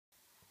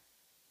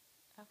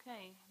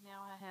Okay,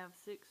 now I have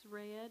 6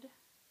 red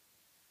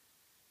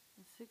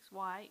and 6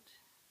 white.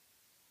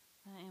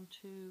 I am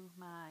to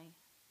my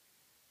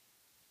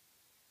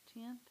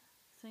 10th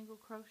single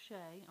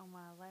crochet on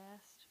my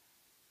last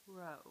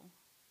row.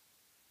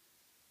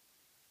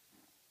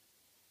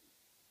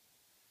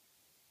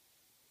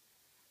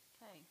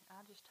 Okay,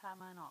 I'll just tie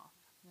mine off.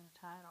 I'm going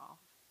to tie it off.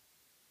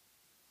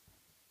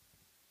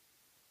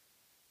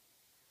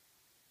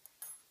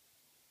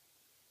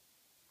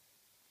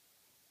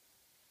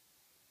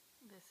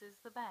 This is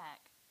the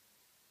back,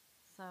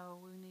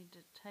 so we need to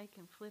take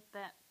and flip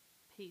that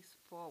piece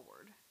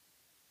forward.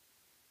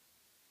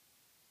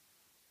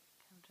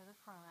 Come to the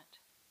front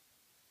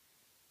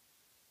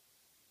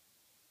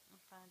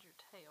and find your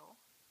tail.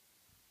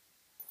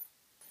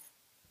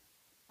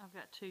 I've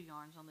got 2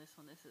 yarns on this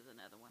one. This is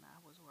another one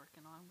I was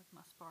working on with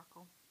my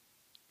sparkle.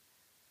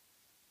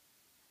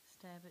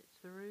 Stab it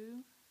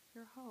through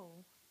your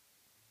hole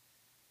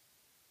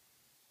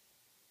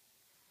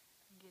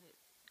and get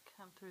it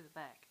come through the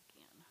back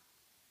again.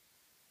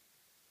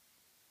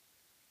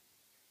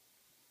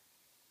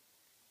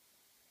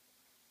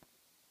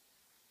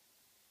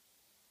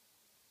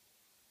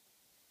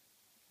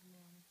 And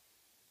then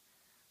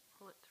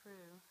pull it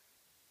through.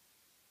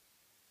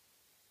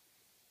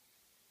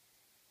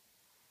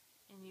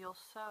 And you'll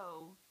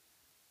sew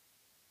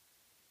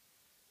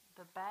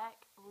the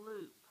back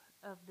loop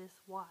of this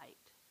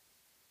white,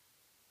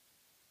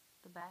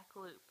 the back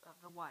loop of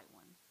the white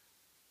one,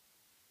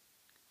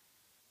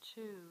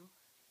 to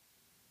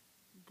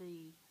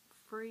the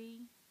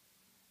free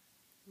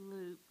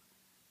loop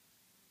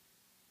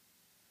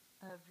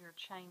of your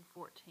chain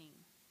 14.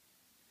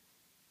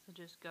 So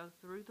just go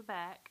through the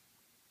back.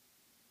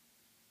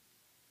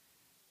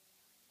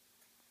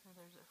 So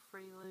there's a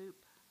free loop.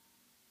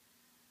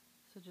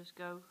 So just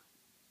go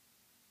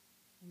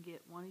and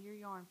get one of your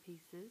yarn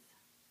pieces.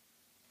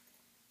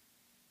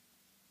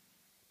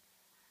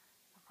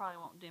 I probably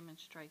won't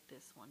demonstrate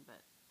this one,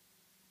 but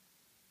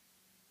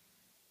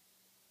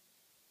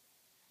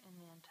and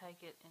then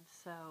take it and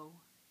sew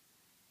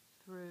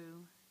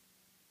through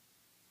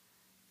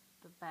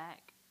the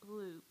back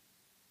loop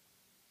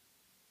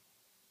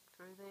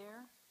through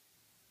there,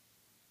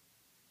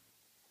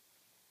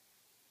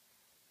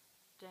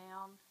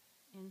 down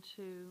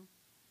into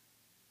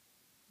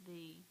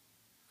the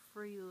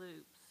free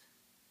loops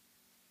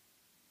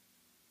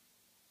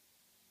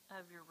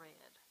of your red.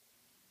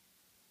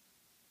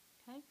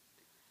 Okay,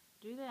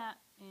 do that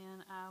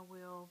and I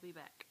will be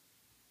back.